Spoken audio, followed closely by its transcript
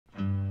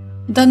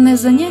Данное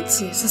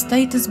занятие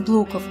состоит из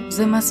блоков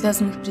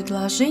взаимосвязанных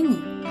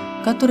предложений,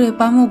 которые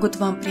помогут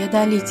вам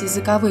преодолеть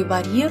языковой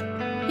барьер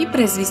и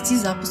произвести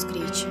запуск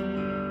речи.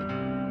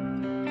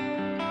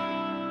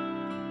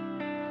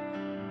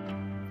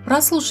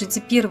 Прослушайте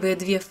первые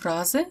две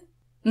фразы,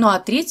 ну а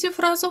третью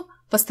фразу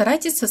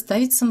постарайтесь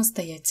составить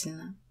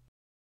самостоятельно.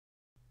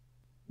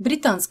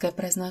 Британское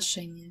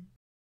произношение.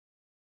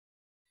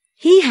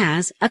 He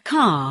has a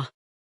car.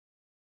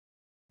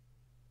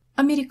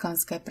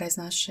 Американское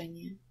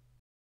произношение.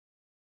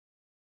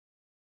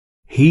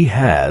 He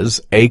has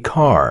a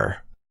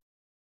car.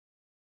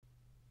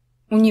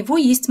 У него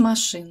есть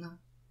машина.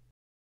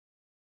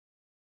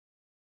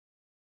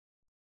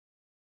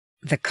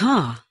 The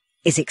car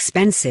is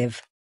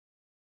expensive.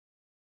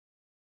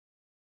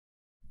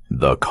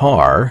 The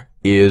car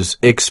is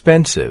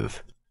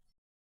expensive.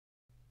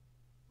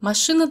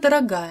 Машина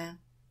дорогая.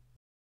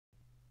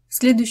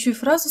 Следующую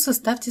фразу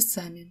составьте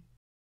сами.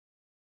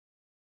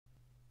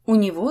 У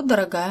него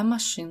дорогая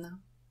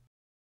машина.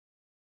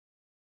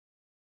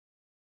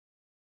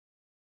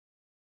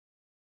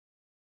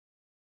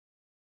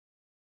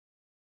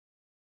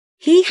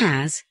 He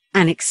has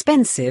an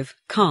expensive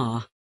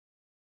car.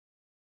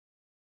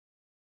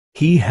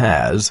 He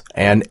has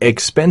an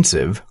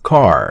expensive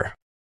car.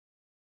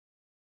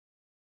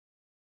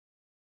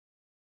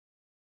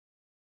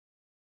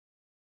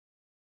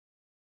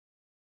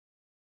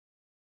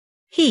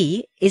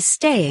 He is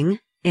staying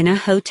in a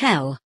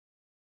hotel.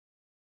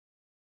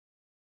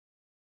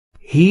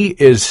 He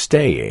is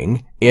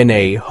staying in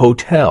a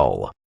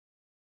hotel.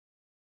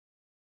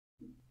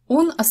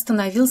 Он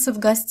остановился в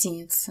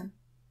гостинице.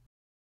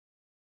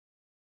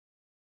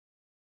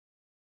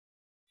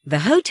 The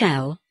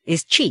hotel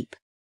is cheap.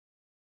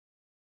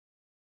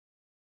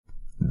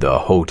 The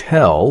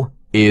hotel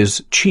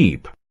is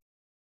cheap.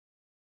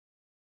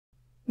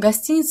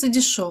 Гостиница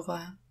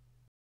дешевая.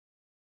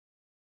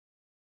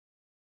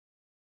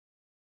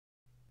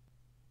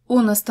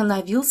 Он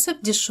остановился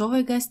в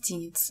дешевой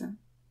гостинице.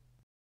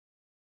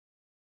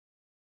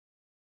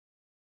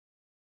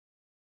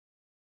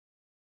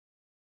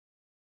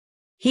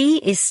 He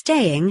is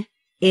staying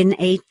in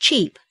a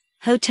cheap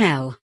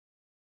hotel.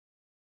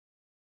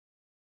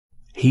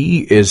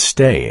 He is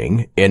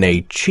staying in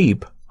a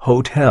cheap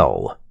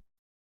hotel.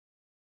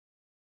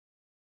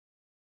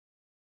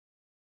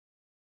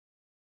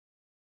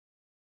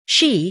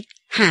 She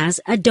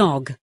has a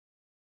dog.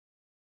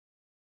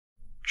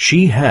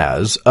 She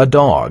has a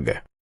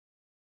dog.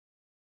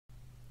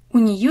 У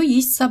нее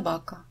есть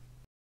собака.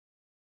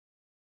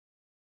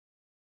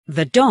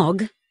 The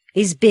dog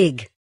is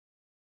big.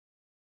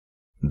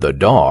 The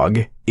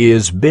dog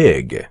is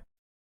big.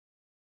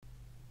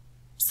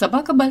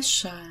 Собака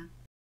большая.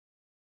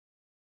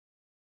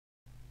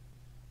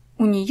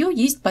 У нее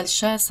есть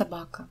большая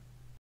собака.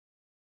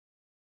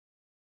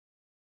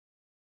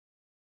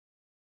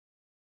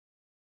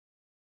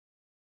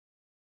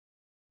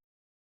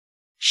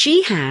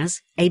 She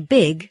has a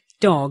big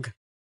dog.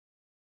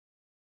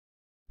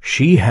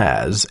 She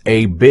has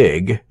a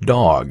big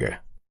dog.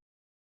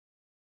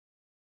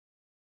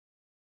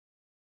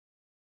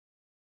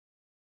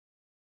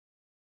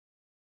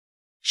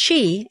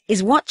 She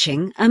is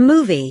watching a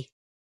movie.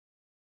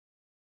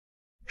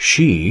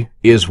 She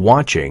is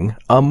watching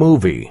a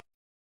movie.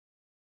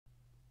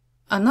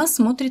 Она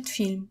смотрит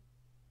фильм.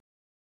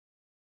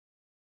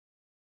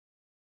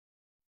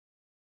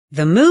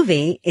 The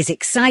movie is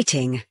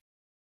exciting.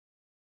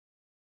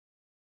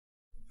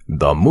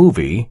 The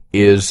movie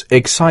is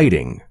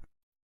exciting.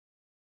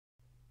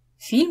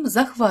 Фильм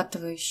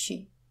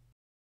захватывающий.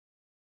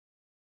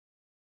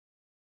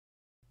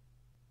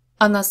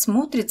 Она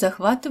смотрит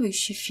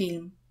захватывающий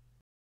фильм.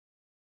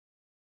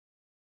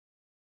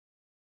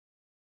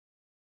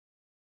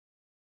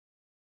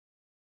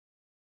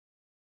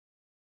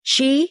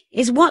 She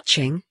is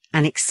watching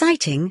an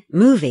exciting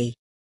movie.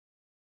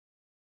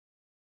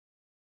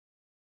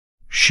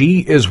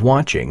 She is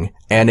watching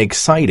an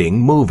exciting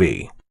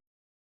movie.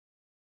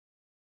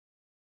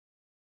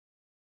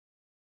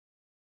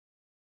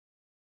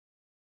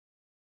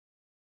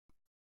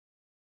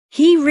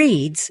 He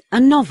reads a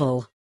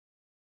novel.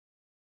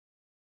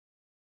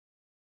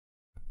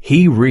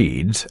 He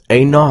reads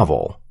a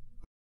novel.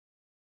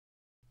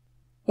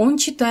 Он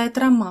читает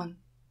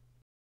роман.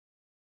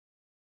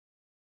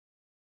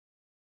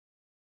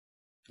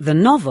 The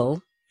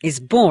novel is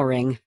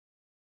boring.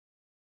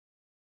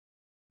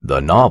 The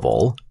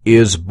novel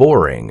is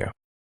boring.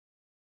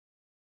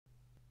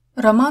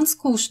 Роман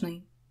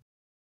скучный.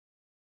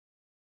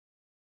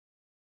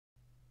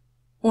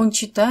 Он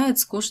читает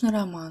скучный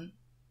роман.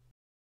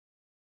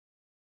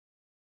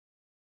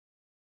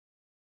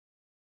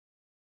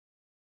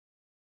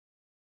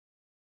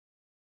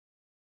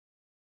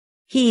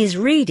 He is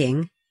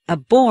reading a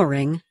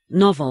boring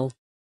novel.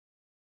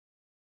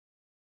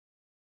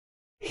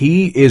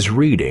 He is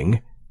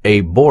reading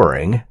a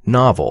boring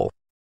novel.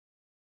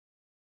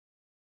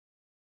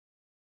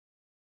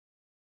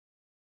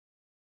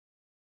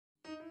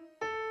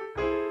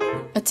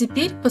 А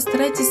теперь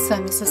постарайтесь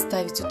сами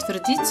составить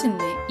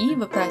утвердительные и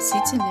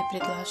вопросительные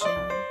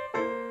предложения.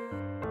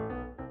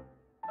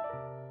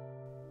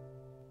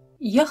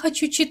 Я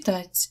хочу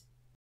читать.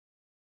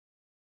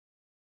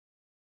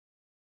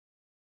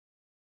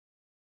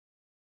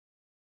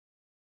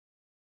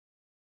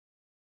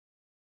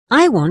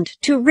 I want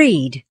to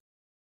read.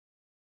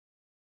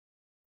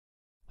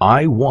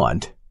 I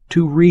want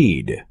to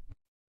read.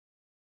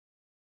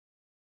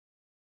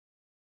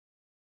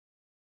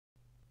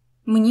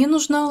 Мне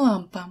нужна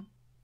лампа.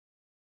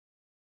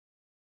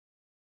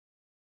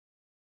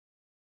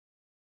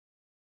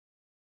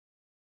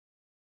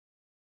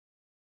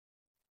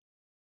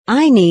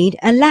 I need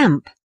a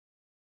lamp.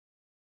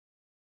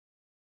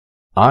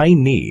 I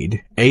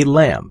need a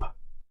lamp.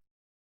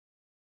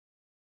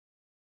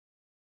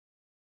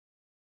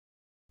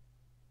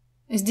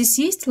 Здесь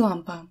есть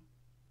лампа?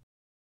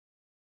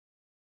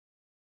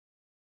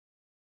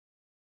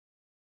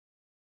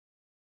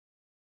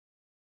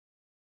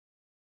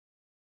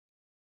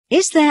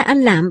 Is there a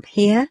lamp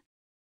here?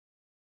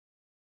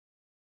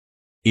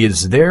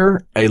 Is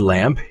there a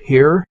lamp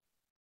here?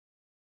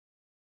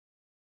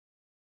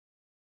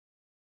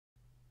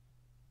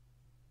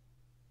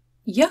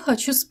 Я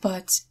хочу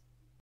спать.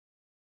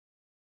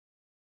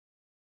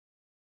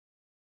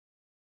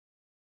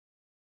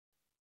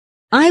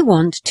 I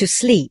want to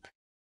sleep.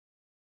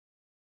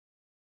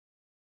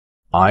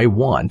 I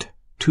want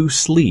to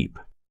sleep.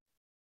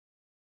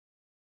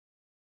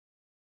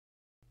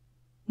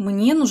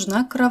 Мне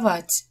нужна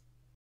кровать.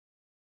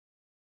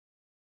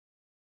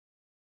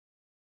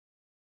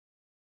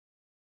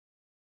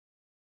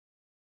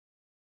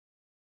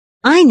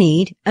 I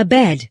need a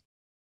bed.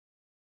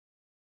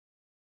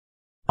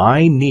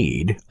 I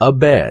need a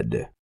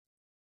bed.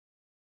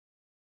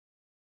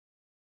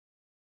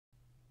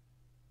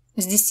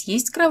 Здесь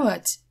есть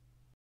кровать?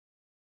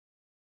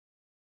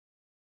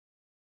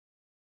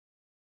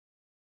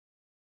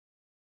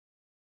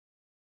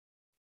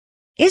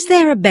 Is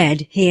there a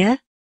bed here?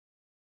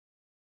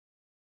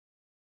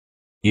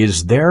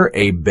 Is there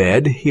a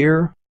bed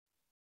here?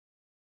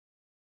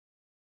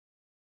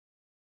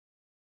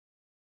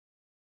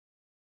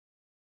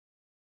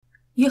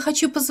 Я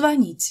хочу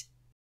позвонить.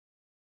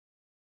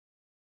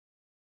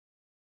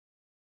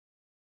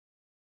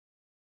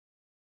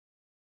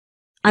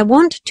 I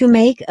want to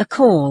make a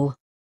call.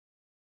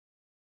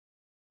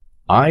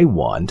 I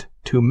want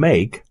to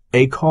make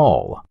a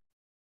call.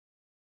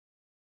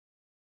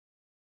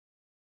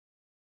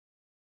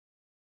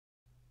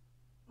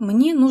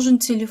 Мне нужен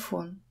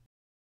телефон.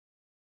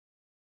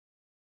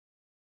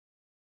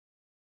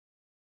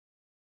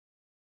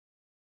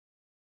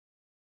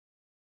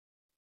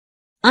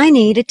 I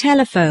need a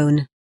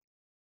telephone.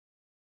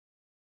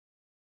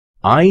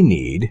 I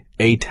need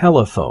a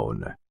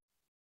telephone.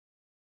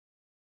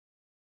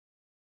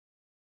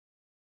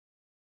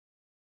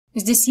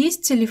 Здесь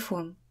есть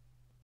телефон?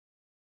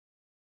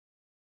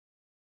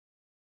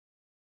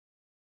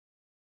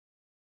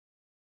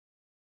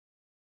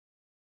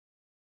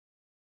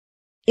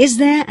 Is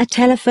there a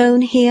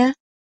telephone here?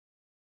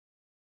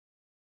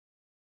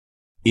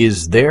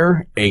 Is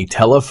there a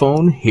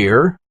telephone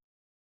here?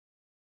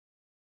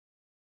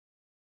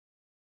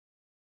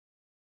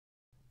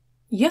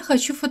 Я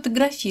хочу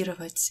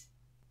фотографировать.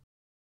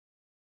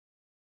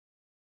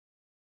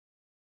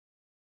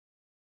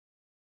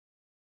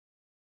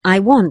 I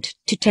want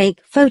to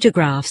take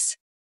photographs.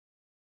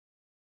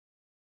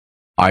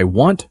 I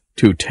want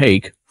to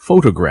take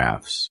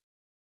photographs.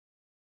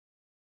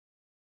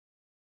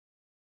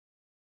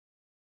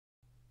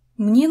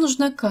 Мне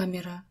нужна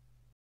камера.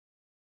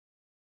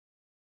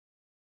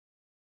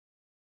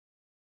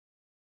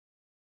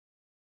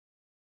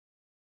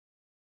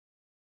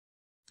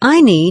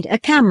 I need a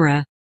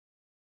camera.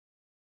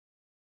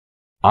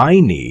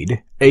 I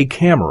need a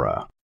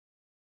camera.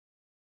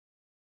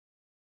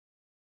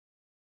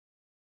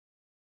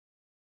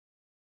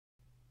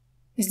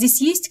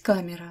 Здесь есть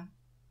камера?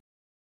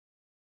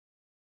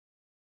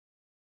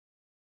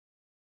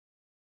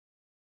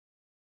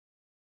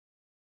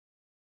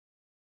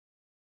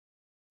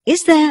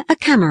 Is there a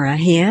camera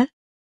here?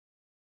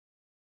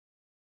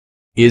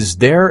 Is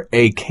there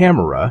a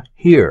camera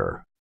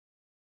here?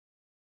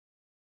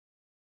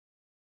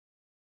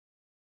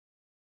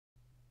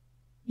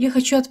 Я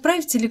хочу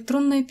отправить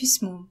электронное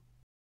письмо.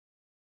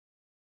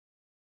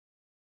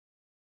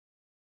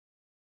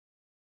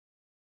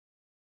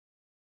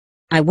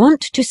 I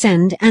want to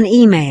send an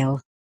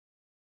email.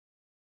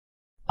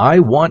 I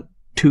want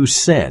to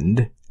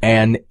send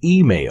an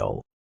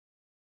email.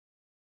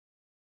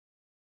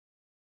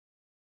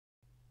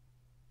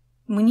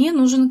 Мне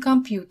нужен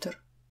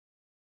компьютер.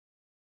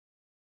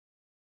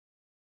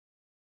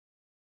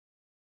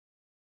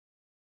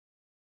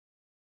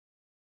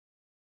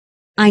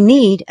 I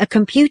need a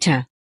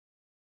computer.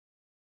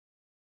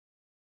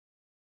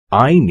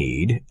 I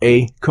need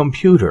a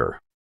computer.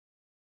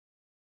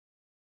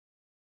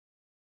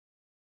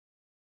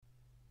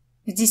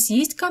 Здесь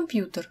есть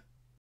компьютер?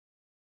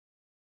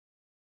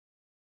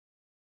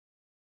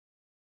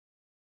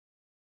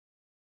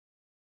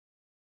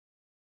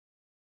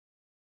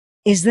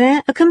 Is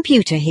there a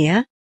computer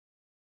here?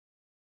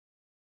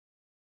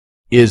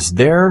 Is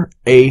there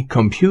a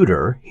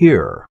computer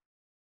here?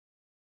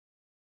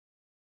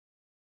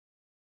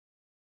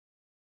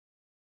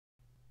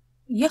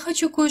 Я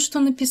хочу кое-что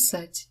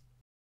написать.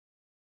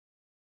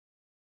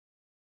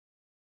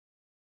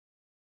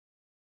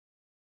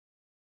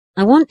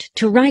 I want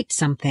to write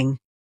something.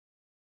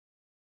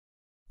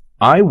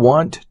 I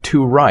want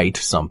to write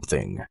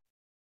something.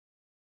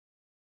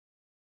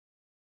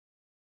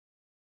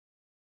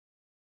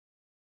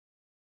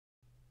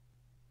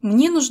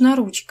 Мне нужна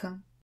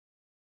ручка.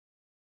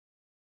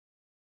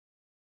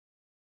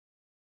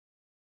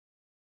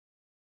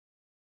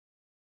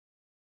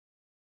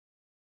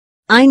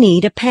 I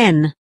need a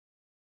pen.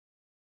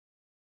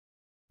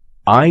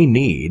 I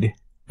need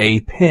a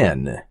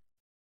pen.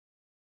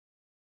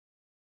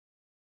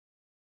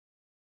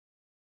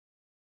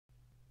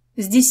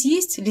 Здесь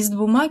есть лист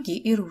бумаги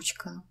и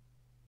ручка.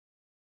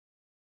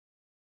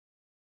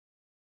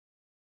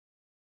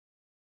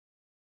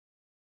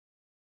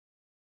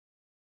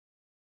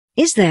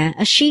 Is there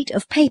a sheet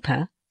of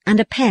paper and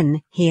a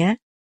pen here?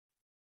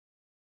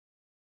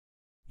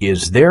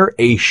 Is there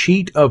a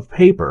sheet of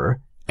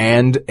paper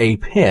and a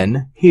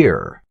pen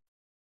here?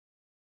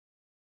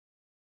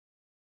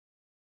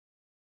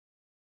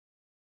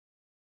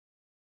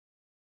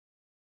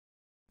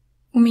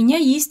 У меня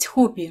есть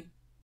хобби.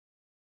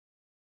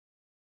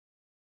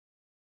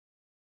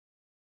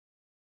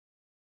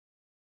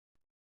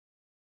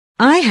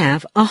 I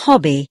have a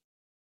hobby.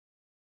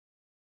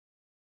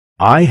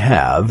 I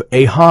have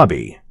a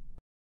hobby.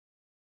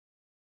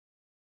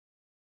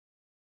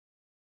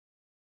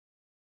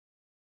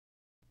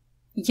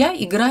 Я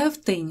играю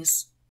в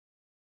теннис.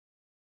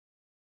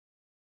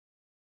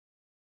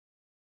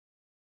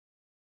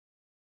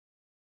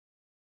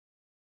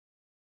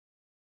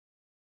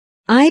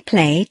 I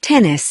play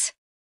tennis.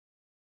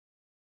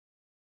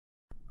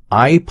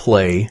 I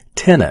play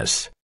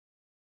tennis.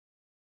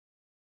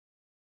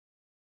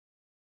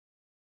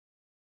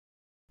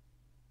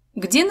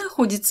 Где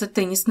находится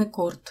теннисный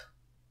корт?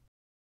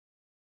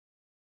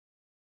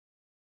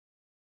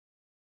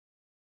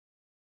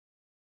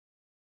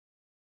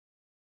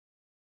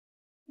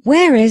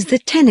 Where is the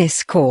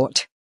tennis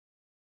court?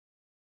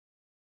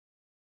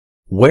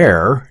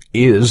 Where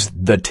is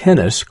the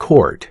tennis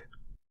court?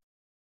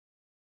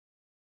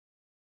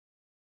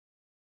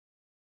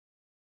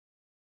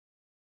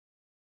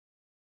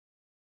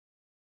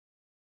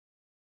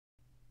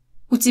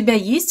 У тебя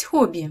есть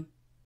хобби?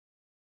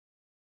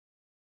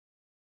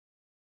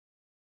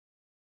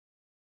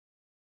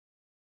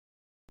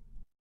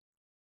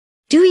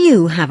 Do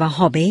you have a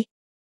hobby?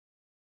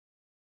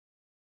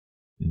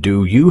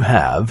 Do you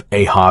have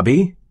a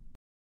hobby?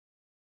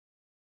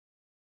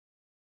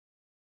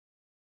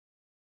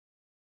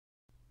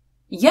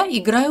 Я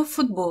играю в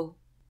футбол.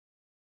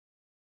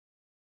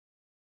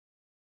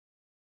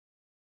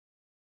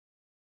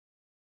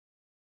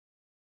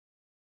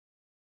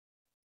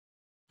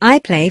 I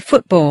play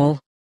football.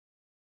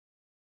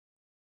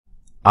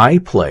 I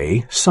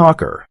play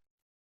soccer.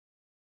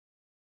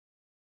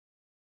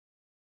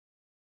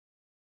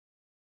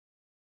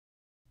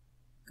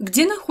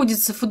 Где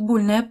находится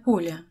футбольное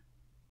поле?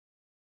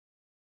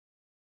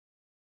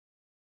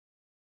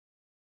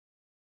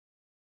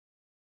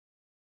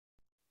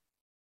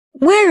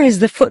 Where is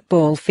the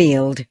football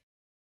field?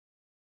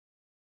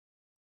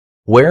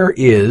 Where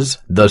is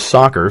the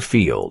soccer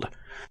field?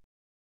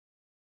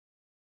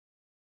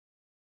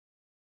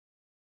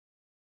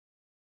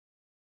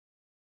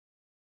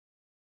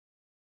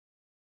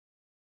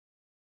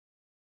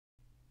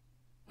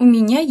 У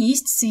меня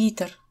есть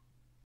свитер.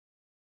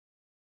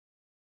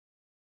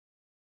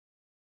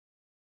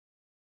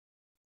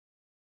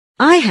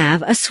 I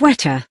have a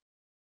sweater.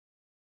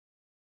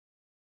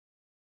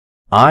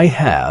 I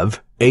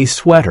have a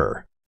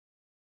sweater.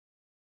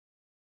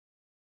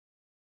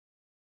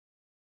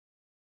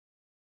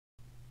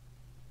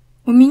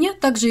 У меня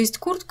также есть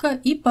куртка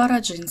и пара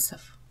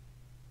джинсов.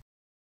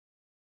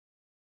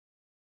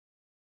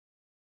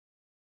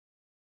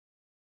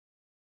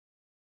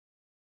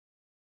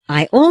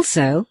 I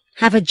also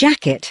have a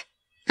jacket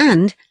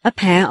and a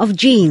pair of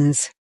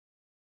jeans.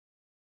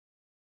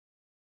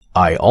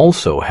 I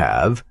also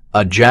have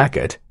a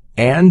jacket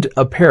and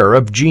a pair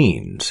of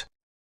jeans.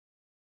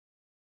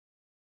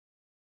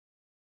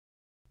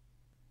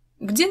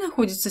 Где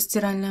находится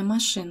стиральная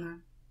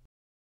машина?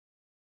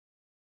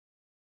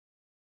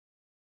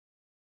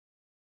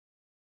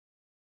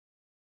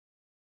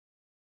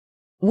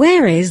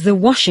 Where is the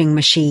washing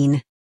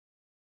machine?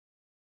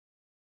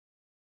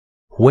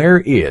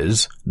 Where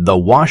is the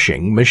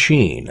washing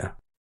machine?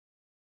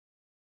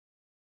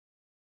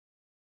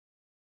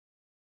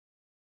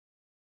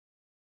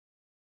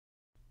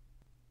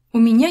 У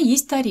меня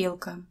есть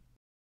тарелка.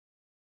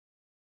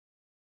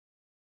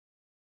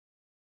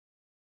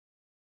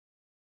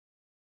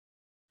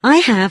 I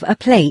have a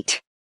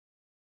plate.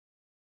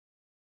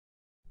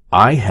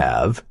 I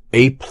have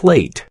a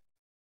plate.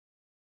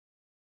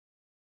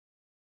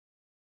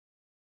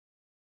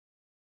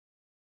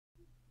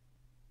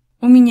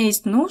 У меня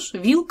есть нож,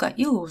 вилка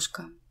и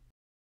ложка.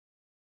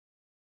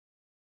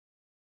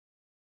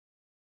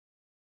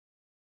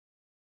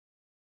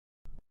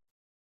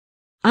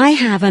 I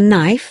have a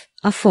knife,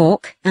 a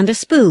fork and a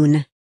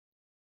spoon.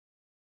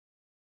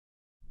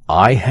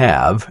 I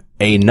have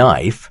a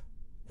knife,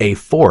 a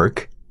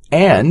fork,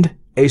 and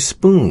a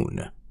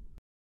spoon.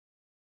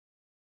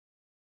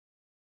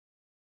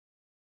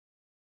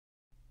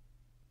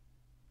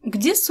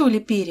 Где соль и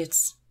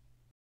перец?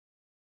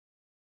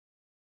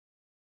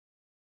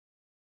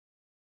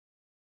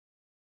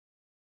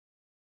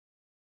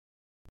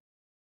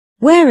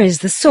 Where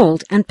is the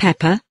salt and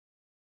pepper?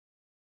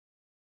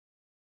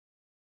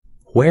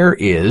 Where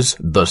is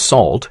the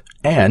salt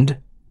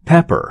and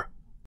pepper?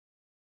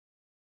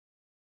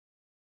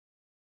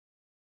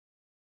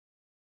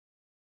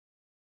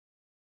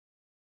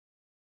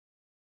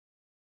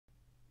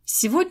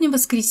 Сегодня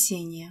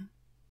воскресенье.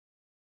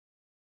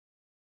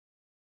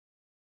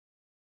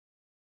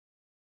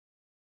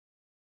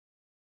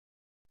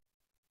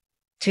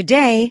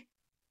 Today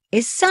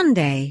is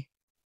Sunday.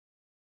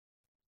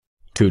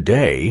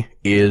 Today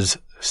is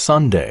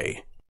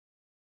Sunday.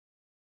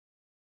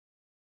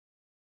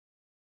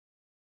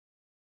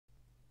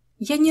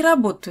 Я не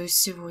работаю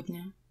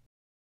сегодня.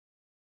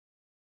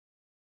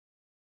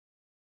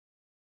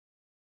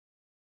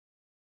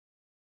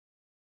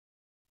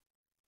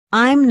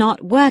 I'm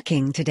not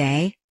working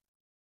today.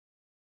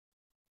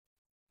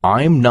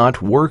 I'm not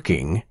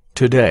working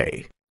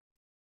today.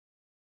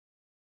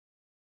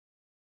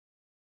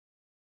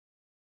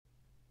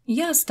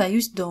 Я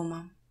остаюсь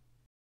дома.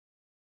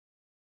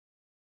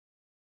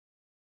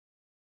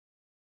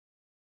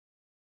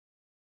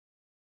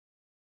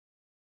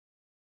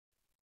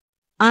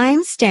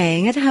 I'm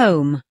staying at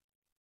home.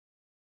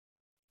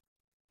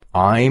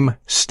 I'm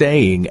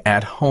staying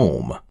at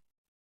home.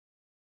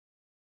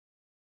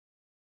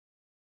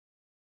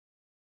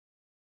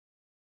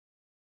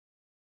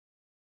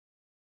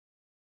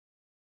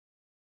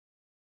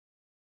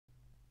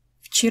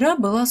 Вчера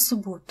была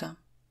суббота.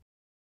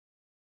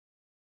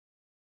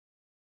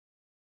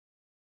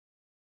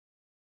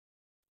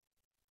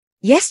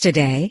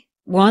 Yesterday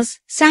was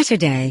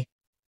Saturday.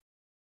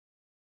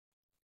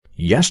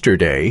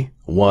 Yesterday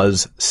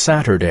was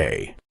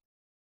Saturday.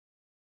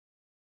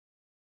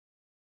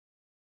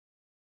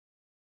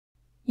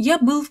 Я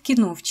был в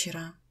кино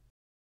вчера.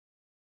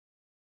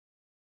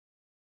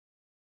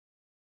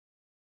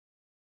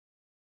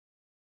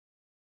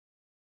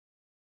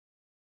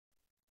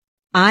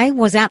 I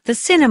was at the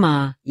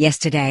cinema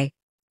yesterday.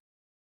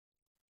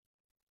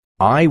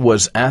 I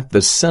was at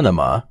the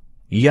cinema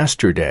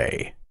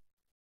yesterday.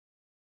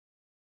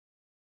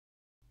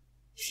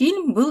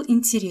 Фильм был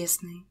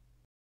интересный.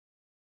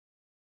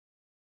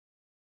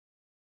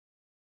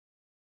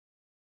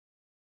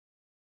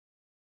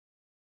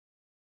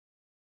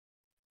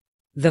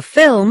 The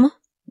film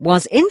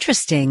was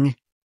interesting.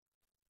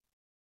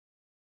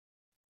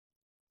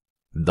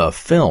 The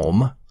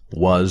film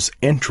was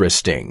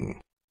interesting.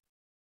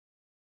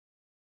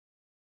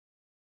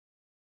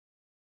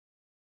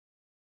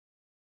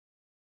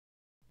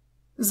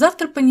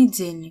 Завтра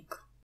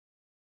понедельник.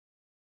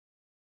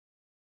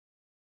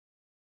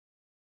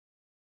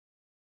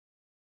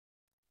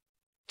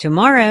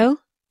 Tomorrow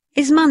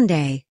is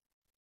Monday.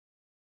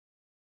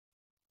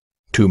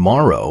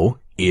 Tomorrow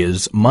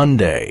is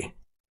Monday.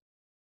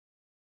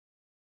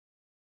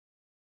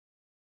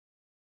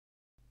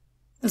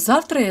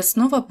 Завтра я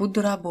снова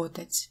буду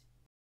работать.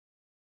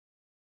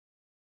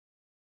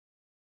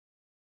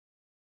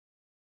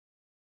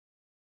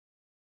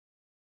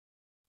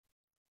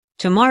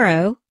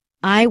 Tomorrow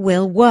I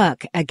will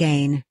work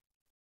again.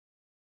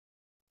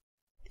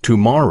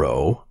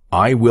 Tomorrow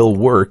I will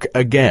work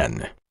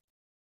again.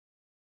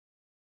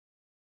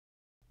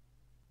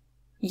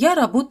 Я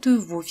работаю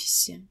в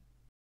офисе.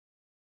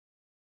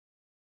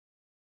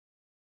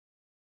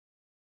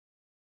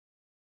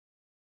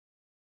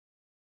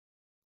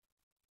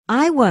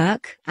 I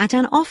work at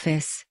an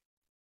office.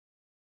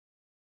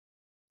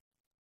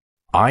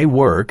 I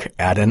work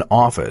at an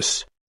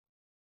office.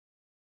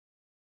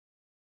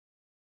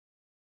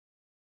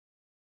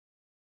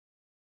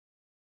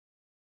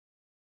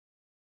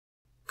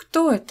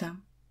 Кто это?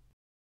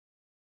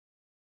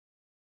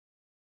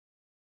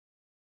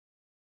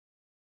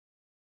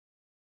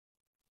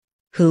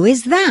 Who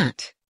is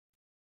that?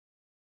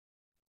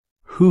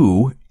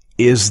 Who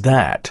is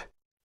that?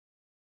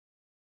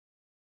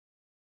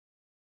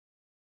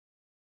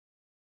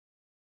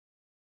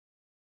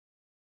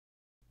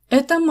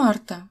 Это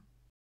Марта.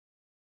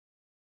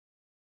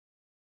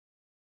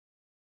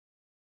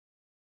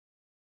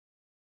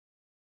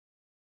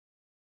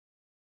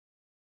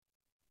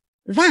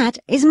 That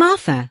is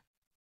Martha.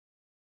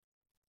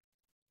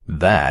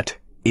 That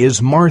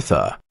is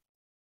Martha.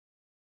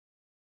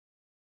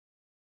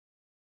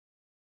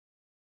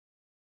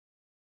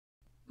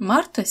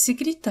 Марта –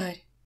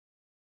 секретарь.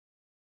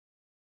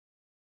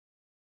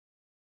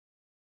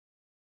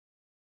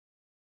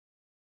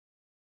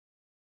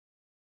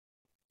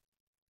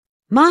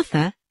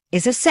 Martha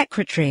is a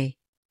secretary.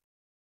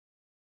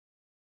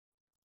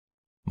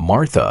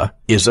 Martha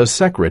is a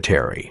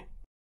secretary.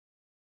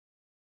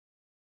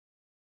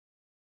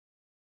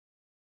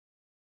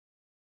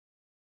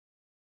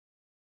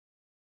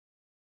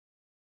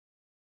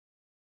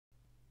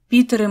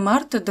 Питер и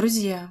Марта –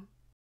 друзья.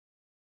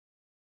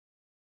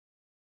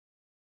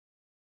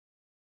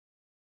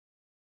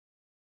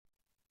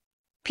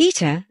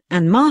 Peter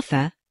and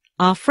Martha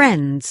are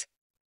friends.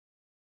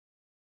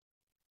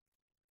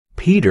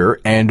 Peter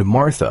and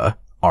Martha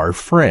are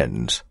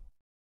friends.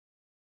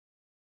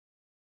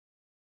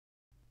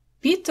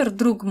 Питер –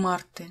 друг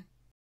Марты.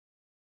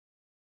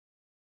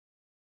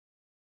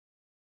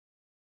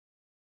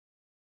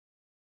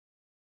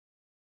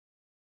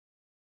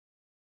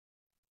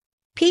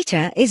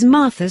 Peter is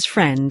Martha's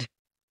friend.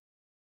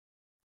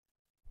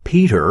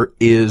 Peter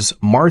is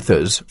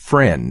Martha's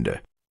friend.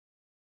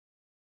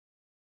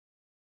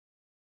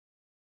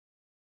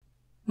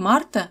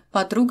 Марта –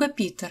 подруга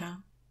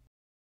Питера.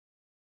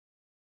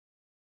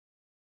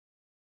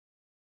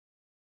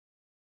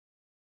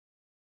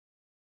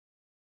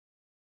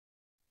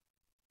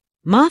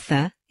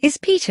 Martha is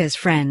Peter's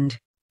friend.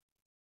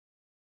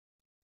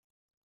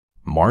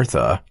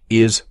 Martha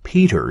is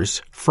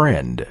Peter's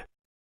friend.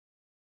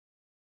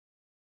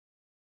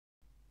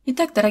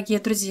 Итак, дорогие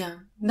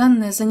друзья,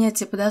 данное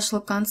занятие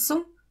подошло к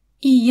концу,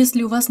 и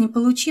если у вас не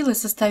получилось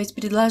составить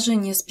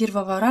предложение с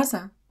первого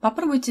раза,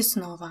 попробуйте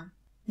снова.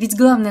 Ведь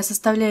главная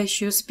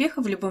составляющая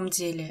успеха в любом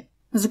деле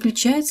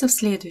заключается в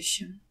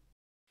следующем.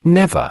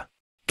 Never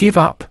give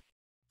up.